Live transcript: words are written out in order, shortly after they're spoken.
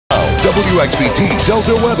WXVT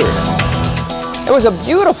Delta weather. It was a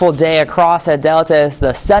beautiful day across the Delta as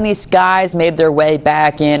the sunny skies made their way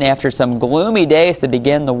back in after some gloomy days to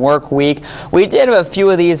begin the work week. We did have a few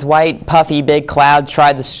of these white, puffy, big clouds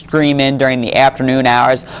try to stream in during the afternoon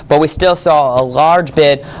hours, but we still saw a large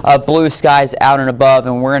bit of blue skies out and above,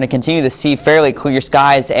 and we're going to continue to see fairly clear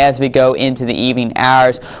skies as we go into the evening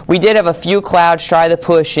hours. We did have a few clouds try to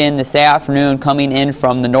push in this afternoon coming in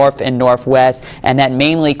from the north and northwest, and that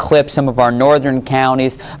mainly clipped some of our northern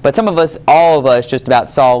counties, but some of us, all of us, just about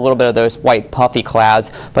saw a little bit of those white puffy clouds,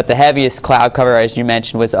 but the heaviest cloud cover, as you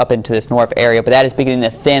mentioned, was up into this north area, but that is beginning to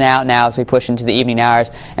thin out now as we push into the evening hours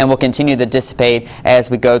and will continue to dissipate as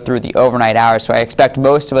we go through the overnight hours. So I expect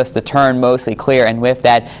most of us to turn mostly clear, and with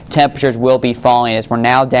that, temperatures will be falling as we're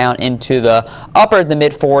now down into the upper the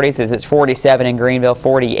mid-40s as it's 47 in Greenville,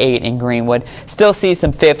 48 in Greenwood. Still see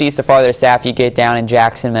some 50s the farther south you get down in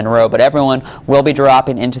Jackson, Monroe, but everyone will be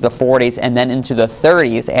dropping into the 40s and then into the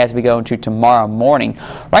 30s as we go into tomorrow morning.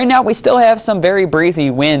 Right now we still have some very breezy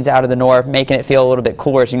winds out of the north, making it feel a little bit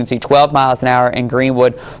cooler. As you can see, 12 miles an hour in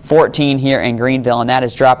Greenwood, 14 here in Greenville, and that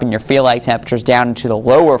is dropping your feel-like temperatures down into the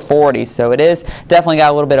lower 40s. So it is definitely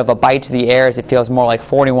got a little bit of a bite to the air as it feels more like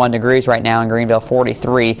 41 degrees right now in Greenville,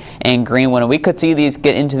 43 in Greenwood, and we could see these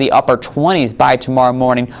get into the upper 20s by tomorrow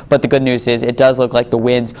morning. But the good news is it does look like the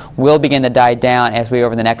winds will begin to die down as we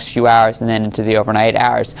over the next few hours and then into the overnight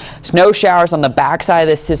hours. Snow showers on the backside of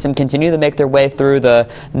this system continue to make their way through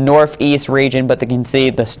the northeast region, but you can see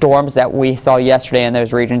the storms that we saw yesterday in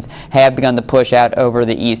those regions have begun to push out over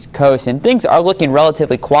the east coast, and things are looking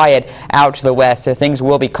relatively quiet out to the west, so things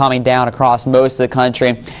will be coming down across most of the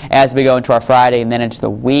country as we go into our Friday and then into the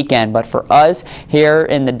weekend. But for us here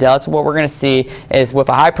in the Delta, what we're going to see is with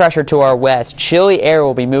a high pressure to our west, chilly air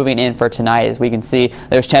will be moving in for tonight. As we can see,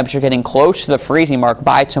 there's temperature getting close to the freezing mark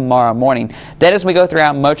by tomorrow morning. Then as we go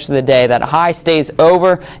throughout most of the day, that high stays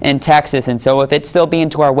over in Texas, and so if it's still being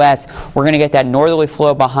to our west, we're going to get that northerly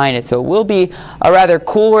flow behind it. So it will be a rather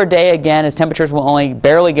cooler day again as temperatures will only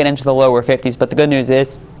barely get into the lower 50s, but the good news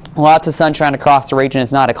is lots of sunshine across the region.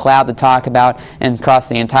 Is not a cloud to talk about and across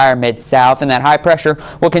the entire mid-south, and that high pressure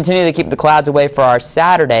will continue to keep the clouds away for our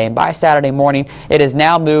Saturday, and by Saturday morning it has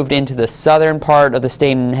now moved into the southern part of the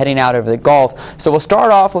state and heading out over the Gulf. So we'll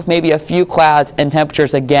start off with maybe a few clouds and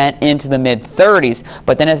temperatures again into the mid-30s,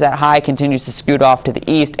 but then as that high continues to scoot off to the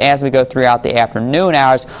east as we go throughout the afternoon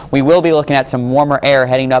hours, we will be looking at some warmer air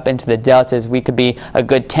heading up into the Delta as we could be a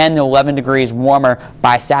good 10 to 11 degrees warmer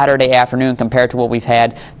by Saturday afternoon compared to what we've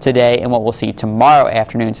had today and what we'll see tomorrow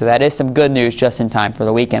afternoon. So that is some good news just in time for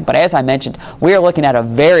the weekend. But as I mentioned, we are looking at a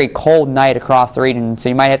very cold night across the region, so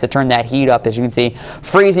you might have to turn that heat up. As you can see,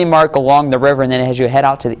 freezing mark along the river, and then as you head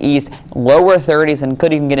out to the east, lower 30s and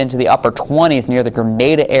could even get into the upper 20s near the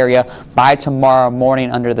Grenada area by tomorrow morning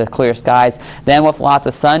under the clear skies. Then with lots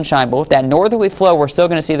of sunshine, but with that northerly flow, we're still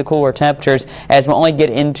going to see the cooler temperatures as we only get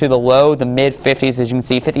into the low, the mid 50s. As you can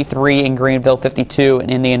see, 53 in Greenville, 52 in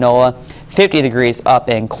Indianola, 50 degrees up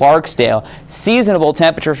in Clarksdale. Seasonable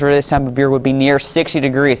temperatures for this time of year would be near 60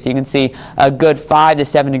 degrees. So you can see a good 5 to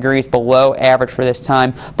 7 degrees below average for this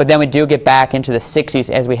time. But then we do get back into the 60s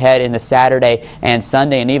as we head into Saturday and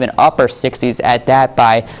Sunday, and even upper 60s at that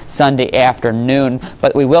by Sunday afternoon.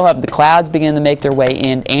 But we will have the clouds begin to make their way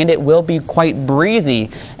in, and it will be quite breezy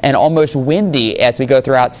and almost windy as we go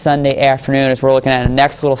throughout Sunday afternoon as we're looking at a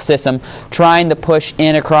next little system trying to push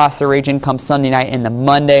in across the region come Sunday night into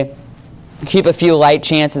Monday. Keep a few light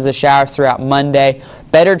chances of showers throughout Monday.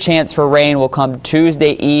 Better chance for rain will come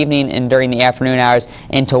Tuesday evening and during the afternoon hours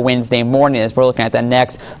into Wednesday morning as we're looking at the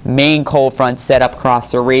next main cold front set up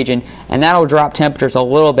across the region. And that will drop temperatures a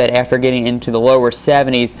little bit after getting into the lower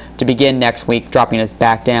 70s to begin next week, dropping us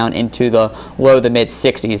back down into the low to mid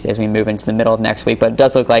 60s as we move into the middle of next week. But it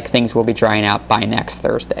does look like things will be drying out by next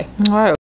Thursday. All right.